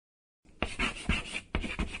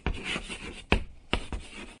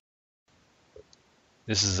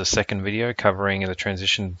This is the second video covering the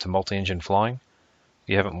transition to multi-engine flying. If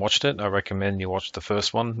you haven't watched it, I recommend you watch the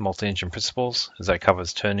first one, Multi-Engine Principles, as that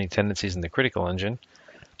covers turning tendencies in the critical engine.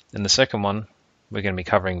 In the second one, we're going to be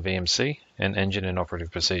covering VMC and engine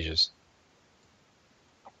inoperative procedures.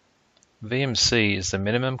 VMC is the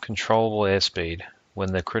minimum controllable airspeed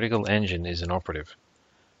when the critical engine is inoperative.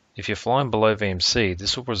 If you're flying below VMC,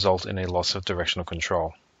 this will result in a loss of directional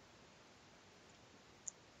control.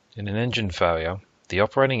 In an engine failure, the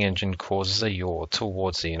operating engine causes a yaw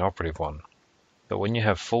towards the inoperative one. But when you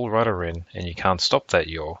have full rudder in and you can't stop that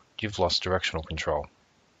yaw, you've lost directional control.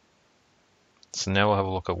 So now we'll have a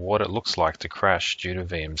look at what it looks like to crash due to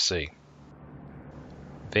VMC.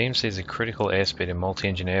 VMC is a critical airspeed in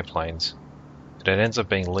multi-engine airplanes, but it ends up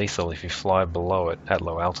being lethal if you fly below it at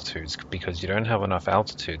low altitudes because you don't have enough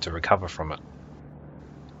altitude to recover from it.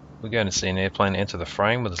 We're going to see an airplane enter the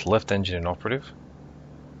frame with its left engine inoperative.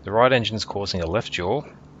 The right engine is causing a left yaw,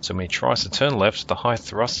 so when it tries to turn left, the high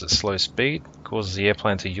thrust at slow speed causes the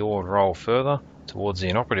airplane to yaw and roll further towards the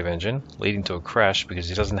inoperative engine, leading to a crash because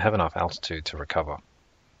it doesn't have enough altitude to recover.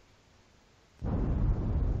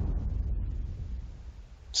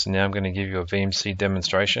 So now I'm going to give you a VMC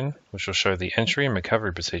demonstration, which will show the entry and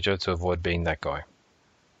recovery procedure to avoid being that guy.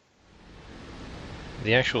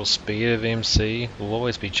 The actual speed of VMC will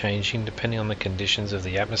always be changing depending on the conditions of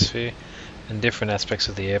the atmosphere and different aspects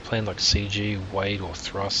of the airplane like CG, weight or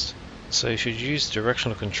thrust. So you should use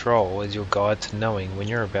directional control as your guide to knowing when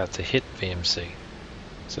you're about to hit VMC.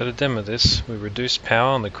 So to demo this, we reduce power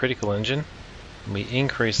on the critical engine and we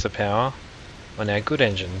increase the power on our good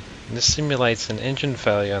engine. And this simulates an engine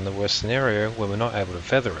failure in the worst scenario where we're not able to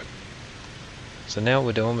feather it. So now what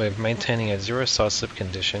we're doing, we're maintaining a zero side slip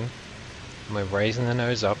condition and we're raising the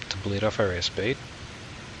nose up to bleed off our airspeed.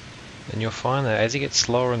 And you'll find that as you get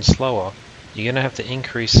slower and slower, you're going to have to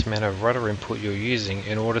increase the amount of rudder input you're using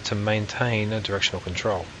in order to maintain a directional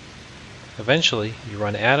control. Eventually, you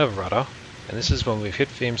run out of rudder, and this is when we've hit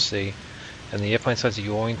VMC and the airplane starts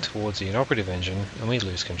yawing towards the inoperative engine and we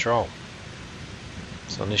lose control.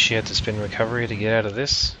 So I'll initiate the spin recovery to get out of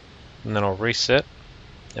this, and then I'll reset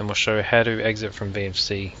and we'll show how to exit from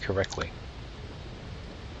VMC correctly.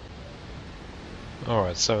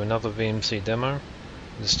 Alright, so another VMC demo,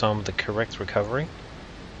 this time with the correct recovery.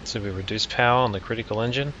 So we reduce power on the critical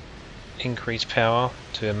engine, increase power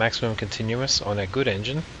to a maximum continuous on our good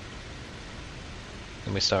engine,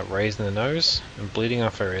 and we start raising the nose and bleeding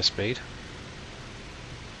off our airspeed.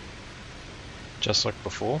 Just like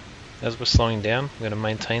before, as we're slowing down, we're going to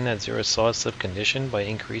maintain that zero side slip condition by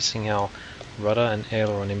increasing our rudder and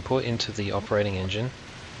aileron input into the operating engine.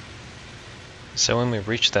 So when we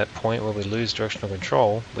reach that point where we lose directional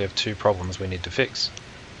control, we have two problems we need to fix.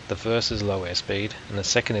 The first is low airspeed, and the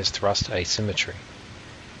second is thrust asymmetry.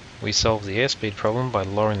 We solve the airspeed problem by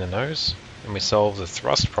lowering the nose, and we solve the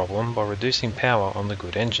thrust problem by reducing power on the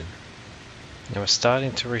good engine. Now we're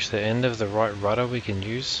starting to reach the end of the right rudder we can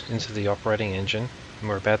use into the operating engine, and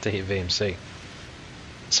we're about to hit VMC.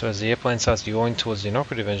 So as the airplane starts yawing towards the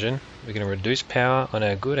inoperative engine, we're going to reduce power on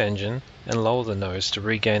our good engine and lower the nose to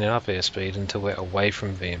regain enough airspeed until we're away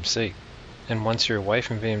from VMC. And once you're away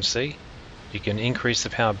from VMC, you can increase the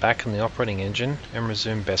power back in the operating engine and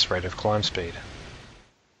resume best rate of climb speed.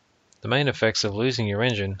 The main effects of losing your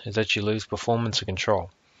engine is that you lose performance and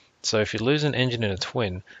control. So if you lose an engine in a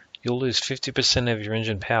twin, you'll lose 50% of your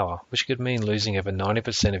engine power, which could mean losing over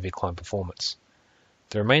 90% of your climb performance.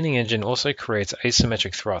 The remaining engine also creates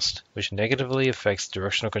asymmetric thrust, which negatively affects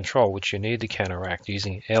directional control, which you need to counteract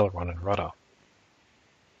using aileron and rudder.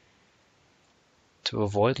 To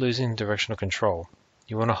avoid losing directional control,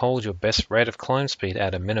 you want to hold your best rate of climb speed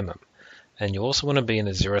at a minimum, and you also want to be in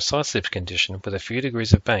a zero side slip condition with a few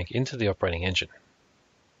degrees of bank into the operating engine.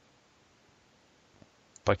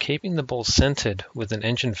 By keeping the ball centered with an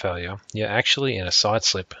engine failure, you're actually in a side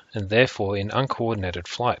slip and therefore in uncoordinated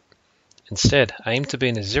flight. Instead, aim to be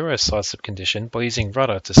in a zero side slip condition by using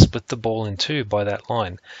rudder to split the ball in two by that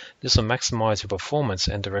line. This will maximize your performance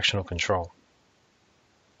and directional control.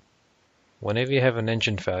 Whenever you have an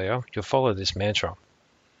engine failure, you'll follow this mantra.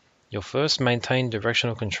 You'll first maintain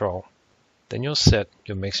directional control. Then you'll set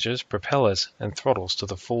your mixtures, propellers, and throttles to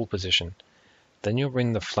the full position. Then you'll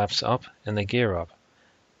bring the flaps up and the gear up.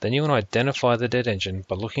 Then you want to identify the dead engine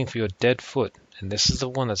by looking for your dead foot, and this is the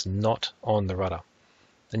one that's not on the rudder.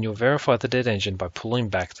 Then you'll verify the dead engine by pulling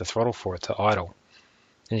back the throttle for it to idle.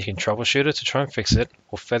 Then you can troubleshoot it to try and fix it,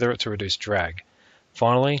 or feather it to reduce drag.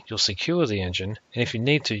 Finally, you'll secure the engine, and if you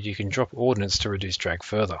need to, you can drop ordnance to reduce drag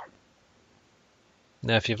further.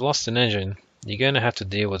 Now if you've lost an engine, you're going to have to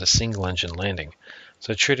deal with a single engine landing.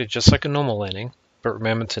 So treat it just like a normal landing, but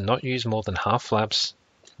remember to not use more than half flaps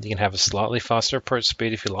You can have a slightly faster approach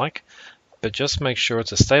speed if you like, but just make sure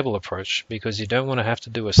it's a stable approach because you don't want to have to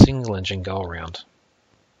do a single engine go around.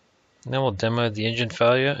 Now we'll demo the engine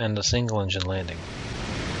failure and the single engine landing.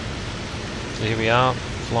 So here we are,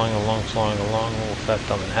 flying along, all fat,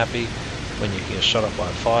 dumb and happy. When you get shot up by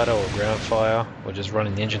a fighter or ground fire, or just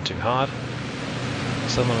running the engine too hard,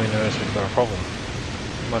 suddenly we notice we've got a problem.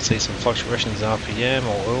 You might see some fluctuations in RPM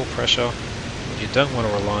or oil pressure. What you don't want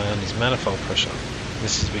to rely on is manifold pressure.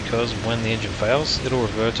 This is because when the engine fails, it'll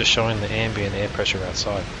revert to showing the ambient air pressure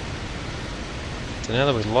outside. So now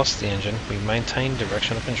that we've lost the engine, we maintain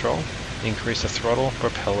directional control, increase the throttle,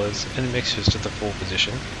 propellers and mixtures to the full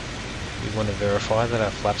position. We want to verify that our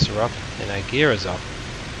flaps are up and our gear is up.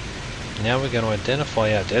 Now we're going to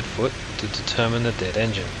identify our dead foot to determine the dead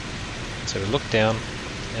engine. So we look down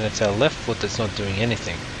and it's our left foot that's not doing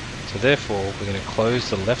anything. So therefore we're going to close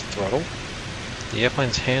the left throttle. The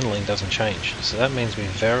airplane's handling doesn't change, so that means we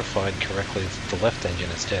verified correctly that the left engine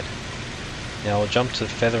is dead. Now we'll jump to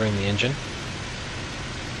feathering the engine,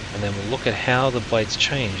 and then we'll look at how the blades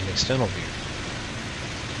change in external view.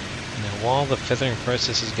 Now while the feathering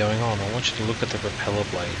process is going on, I want you to look at the propeller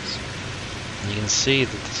blades. And you can see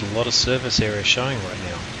that there's a lot of surface area showing right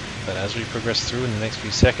now, but as we progress through in the next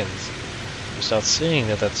few seconds, we'll start seeing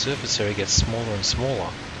that that surface area gets smaller and smaller.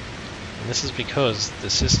 And this is because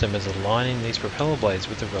the system is aligning these propeller blades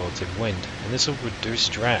with the relative wind, and this will reduce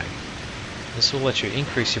drag. This will let you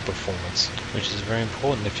increase your performance, which is very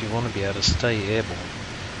important if you want to be able to stay airborne.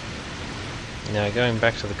 Now going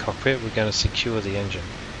back to the cockpit, we're going to secure the engine.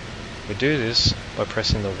 We do this by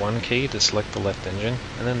pressing the 1 key to select the left engine,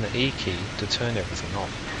 and then the E key to turn everything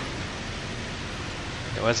off.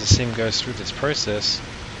 Now as the sim goes through this process,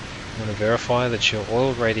 you want to verify that your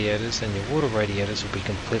oil radiators and your water radiators will be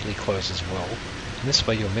completely closed as well, and this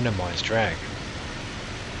way you'll minimize drag.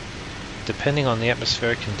 Depending on the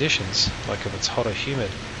atmospheric conditions, like if it's hot or humid,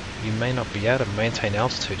 you may not be able to maintain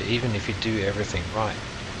altitude even if you do everything right.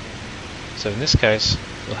 So in this case,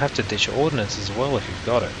 you'll have to ditch ordnance as well if you've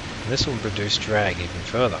got it, and this will reduce drag even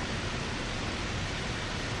further.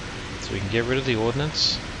 So we can get rid of the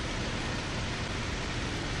ordnance.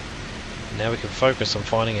 Now we can focus on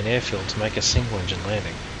finding an airfield to make a single engine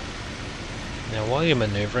landing. Now while you're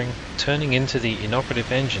maneuvering, turning into the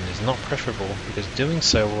inoperative engine is not preferable because doing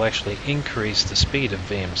so will actually increase the speed of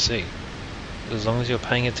VMC. But as long as you're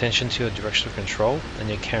paying attention to your directional control and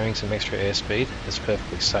you're carrying some extra airspeed, it's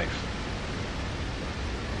perfectly safe.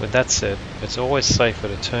 With that said, it's always safer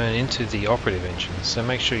to turn into the operative engine, so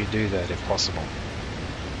make sure you do that if possible.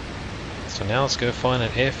 So now let's go find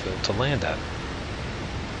an airfield to land at.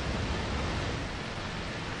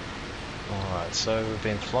 Alright, so we've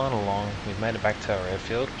been flying along, we've made it back to our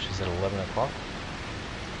airfield, which is at 11 o'clock.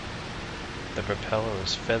 The propeller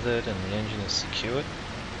is feathered and the engine is secured,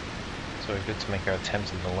 so we're good to make our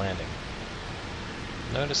attempt at the landing.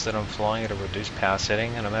 Notice that I'm flying at a reduced power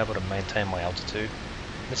setting and I'm able to maintain my altitude.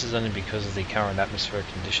 This is only because of the current atmospheric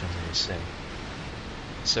conditions in the sim.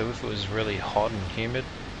 So if it was really hot and humid,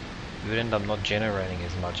 you would end up not generating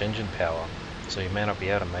as much engine power, so you may not be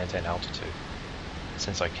able to maintain altitude.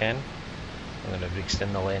 Since I can, I'm going to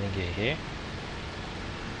extend the landing gear here.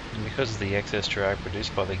 And because of the excess drag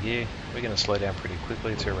produced by the gear, we're going to slow down pretty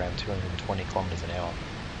quickly to around 220 kilometers an hour.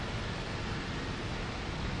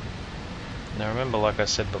 Now remember, like I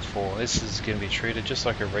said before, this is going to be treated just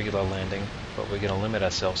like a regular landing, but we're going to limit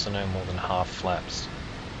ourselves to no more than half flaps.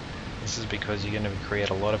 This is because you're going to create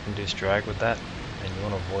a lot of induced drag with that, and you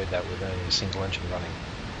want to avoid that with only a single engine running.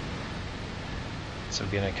 So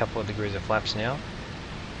we're getting a couple of degrees of flaps now.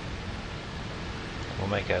 We'll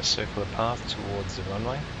make our circular path towards the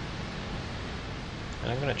runway.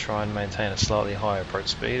 And I'm going to try and maintain a slightly higher approach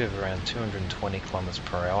speed of around 220 km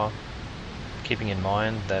per hour, keeping in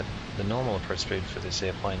mind that the normal approach speed for this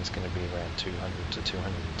airplane is going to be around 200 to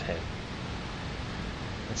 210.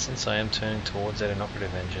 And since I am turning towards that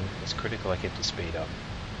inoperative engine, it's critical I keep the speed up.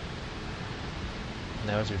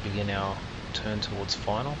 Now as we begin our turn towards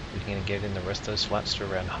final, we're going to get in the rest of those flaps to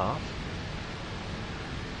around half.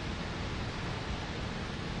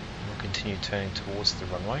 We'll continue turning towards the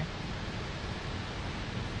runway.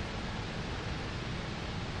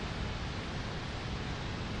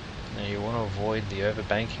 Now you want to avoid the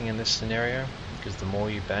overbanking in this scenario, because the more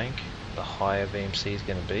you bank, the higher VMC is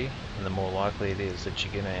going to be, and the more likely it is that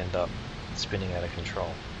you're going to end up spinning out of control.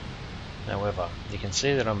 However, you can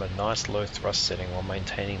see that I'm at a nice low thrust setting while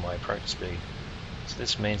maintaining my approach speed. So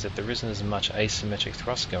this means that there isn't as much asymmetric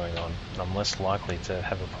thrust going on, and I'm less likely to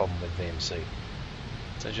have a problem with VMC.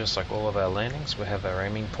 So just like all of our landings, we have our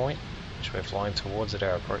aiming point, which we're flying towards at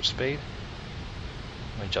our approach speed.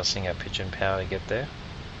 We're adjusting our pitch and power to get there.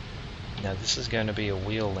 Now this is going to be a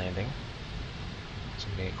wheel landing, so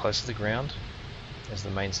I'm going to get close to the ground. As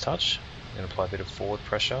the mains touch, I'm going to apply a bit of forward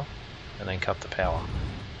pressure and then cut the power.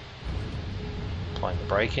 Applying the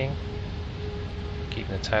braking,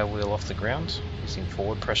 keeping the tail wheel off the ground using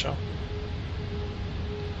forward pressure.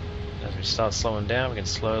 As we start slowing down, we can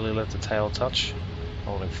slowly let the tail touch,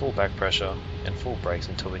 holding full back pressure and full brakes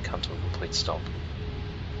until we come to a complete stop.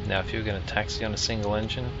 Now if you're going to taxi on a single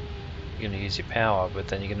engine, you're going to use your power, but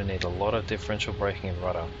then you're going to need a lot of differential braking and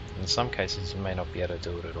rudder. In some cases you may not be able to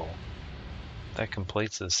do it at all. That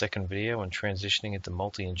completes the second video on transitioning into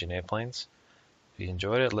multi-engine airplanes. If you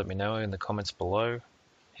enjoyed it, let me know in the comments below,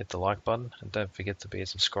 hit the like button, and don't forget to be a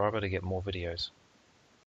subscriber to get more videos.